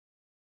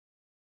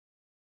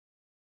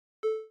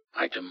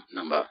Item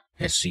Number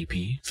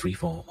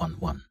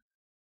SCP-3411.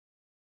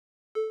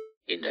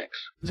 Index.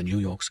 The New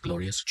York's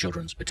Glorious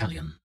Children's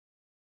Battalion.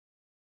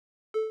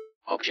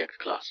 Object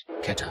Class.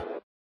 Keta.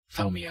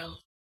 Thaumiel.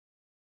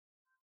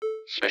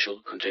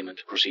 Special Containment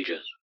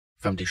Procedures.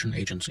 Foundation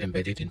agents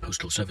embedded in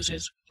postal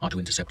services are to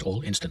intercept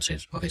all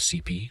instances of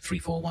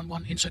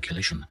SCP-3411 in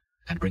circulation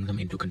and bring them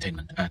into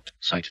containment at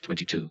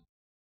Site-22.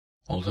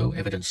 Although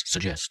evidence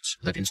suggests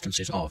that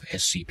instances of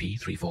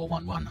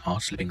SCP-3411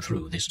 are slipping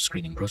through this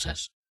screening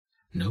process,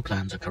 no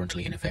plans are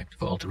currently in effect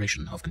for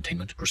alteration of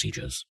containment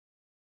procedures.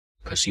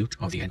 Pursuit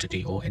of the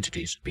entity or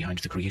entities behind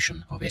the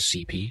creation of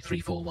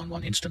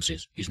SCP-3411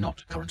 instances is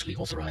not currently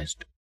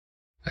authorized.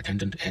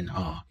 Attendant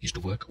NR is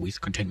to work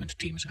with containment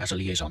teams as a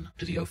liaison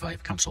to the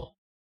O5 Council.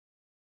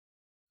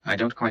 I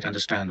don't quite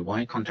understand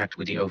why contact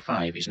with the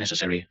O5 is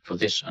necessary for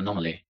this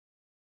anomaly.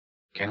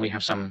 Can we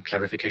have some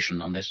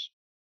clarification on this?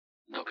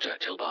 Dr.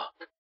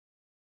 Tilbach.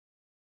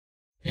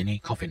 Any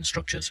coffin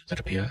structures that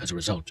appear as a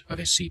result of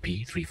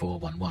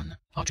SCP-3411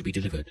 are to be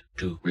delivered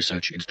to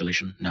Research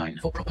Installation 9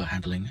 for proper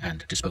handling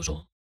and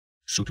disposal.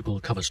 Suitable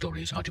cover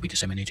stories are to be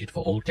disseminated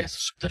for all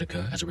deaths that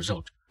occur as a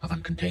result of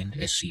uncontained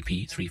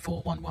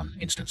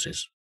SCP-3411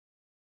 instances.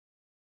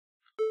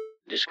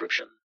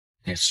 Description.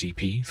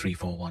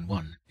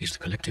 SCP-3411 is the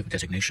collective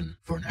designation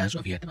for an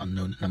as-of-yet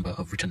unknown number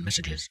of written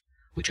messages,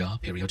 which are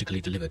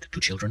periodically delivered to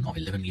children of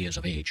 11 years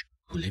of age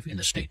who live in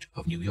the state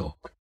of New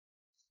York.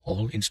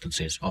 All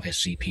instances of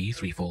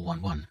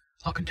SCP-3411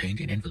 are contained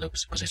in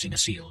envelopes possessing a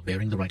seal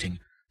bearing the writing,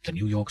 "The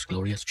New York's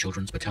Glorious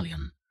Children's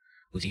Battalion,"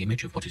 with the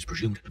image of what is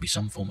presumed to be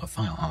some form of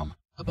firearm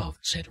above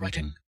said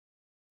writing.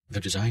 The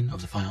design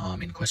of the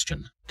firearm in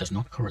question does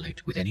not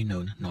correlate with any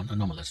known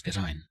non-anomalous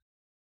design.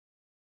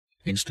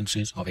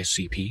 Instances of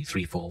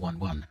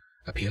SCP-3411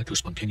 appear to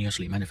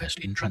spontaneously manifest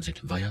in transit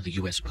via the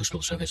U.S.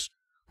 Postal Service,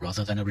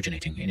 rather than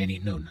originating in any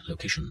known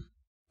location.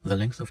 The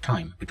length of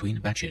time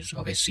between batches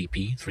of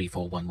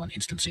SCP-3411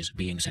 instances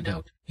being sent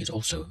out is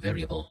also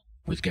variable,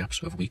 with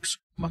gaps of weeks,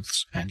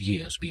 months, and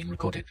years being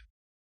recorded.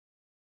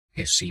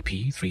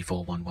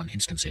 SCP-3411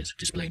 instances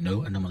display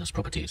no anomalous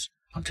properties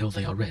until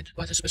they are read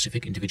by the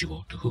specific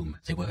individual to whom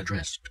they were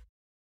addressed.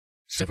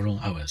 Several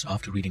hours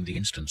after reading the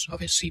instance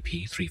of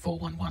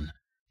SCP-3411,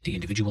 the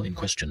individual in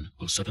question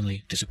will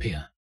suddenly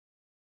disappear.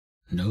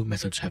 No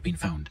methods have been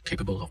found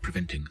capable of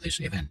preventing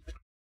this event.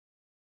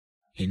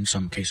 In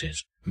some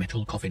cases,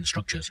 metal coffin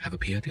structures have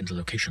appeared in the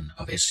location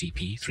of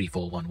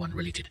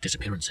SCP-3411-related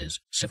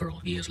disappearances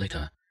several years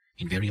later,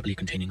 invariably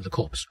containing the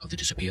corpse of the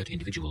disappeared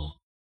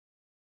individual.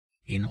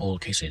 In all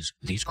cases,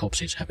 these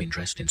corpses have been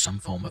dressed in some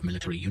form of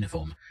military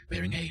uniform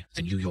bearing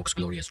the New York's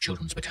Glorious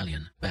Children's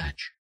Battalion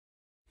badge.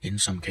 In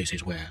some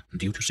cases where,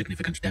 due to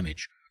significant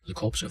damage, the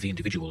corpse of the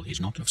individual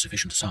is not of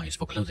sufficient size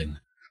for clothing,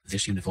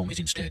 this uniform is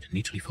instead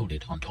neatly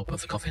folded on top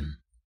of the coffin.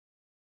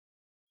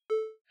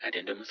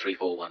 Addendum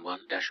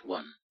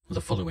 3411-1.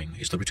 The following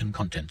is the written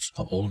contents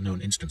of all known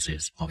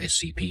instances of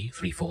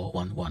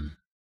SCP-3411.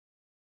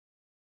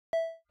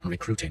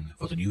 Recruiting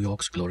for the New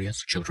York's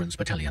Glorious Children's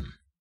Battalion.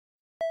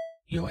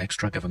 Your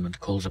extra-government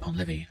calls upon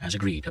levy as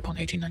agreed upon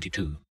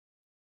 1892.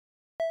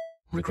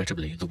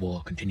 Regrettably, the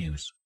war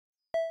continues.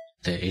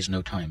 There is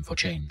no time for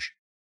change.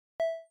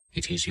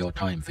 It is your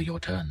time for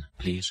your turn.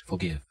 Please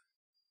forgive.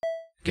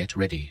 Get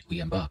ready, we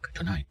embark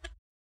tonight.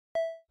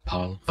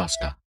 Pal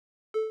Vasta.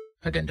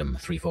 Addendum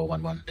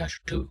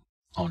 3411-2.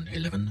 On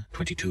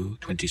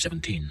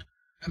 11/22/2017,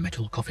 a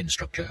metal coffin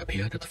structure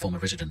appeared at the former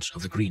residence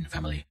of the Green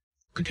family,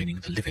 containing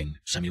the living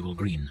Samuel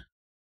Green.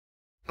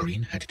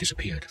 Green had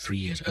disappeared 3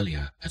 years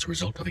earlier as a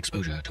result of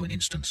exposure to an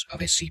instance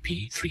of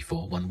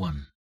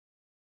SCP-3411.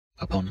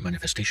 Upon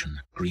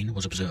manifestation, Green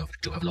was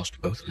observed to have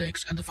lost both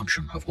legs and the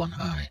function of one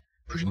eye,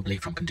 presumably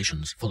from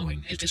conditions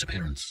following his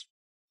disappearance.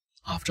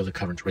 After the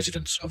current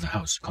residents of the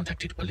house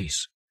contacted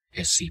police,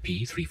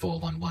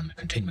 SCP-3411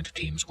 containment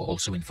teams were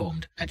also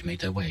informed and made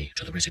their way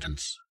to the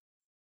residence.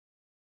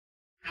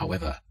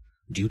 However,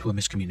 due to a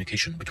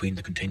miscommunication between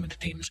the containment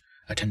teams,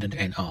 Attendant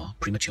NR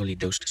prematurely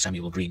dosed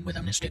Samuel Green with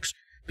amnestics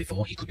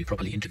before he could be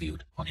properly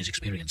interviewed on his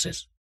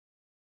experiences.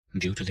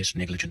 Due to this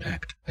negligent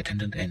act,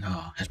 Attendant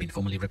NR has been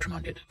formally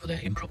reprimanded for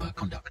their improper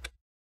conduct.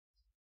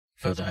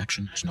 Further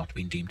action has not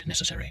been deemed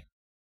necessary.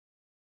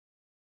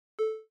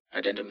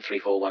 Addendum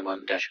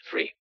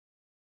 3411-3.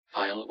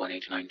 File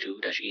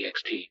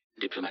 1892-EXT,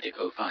 Diplomatic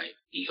 05,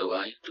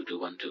 EOI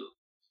 2212.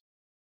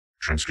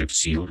 Transcript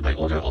sealed by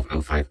order of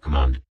O5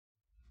 Command.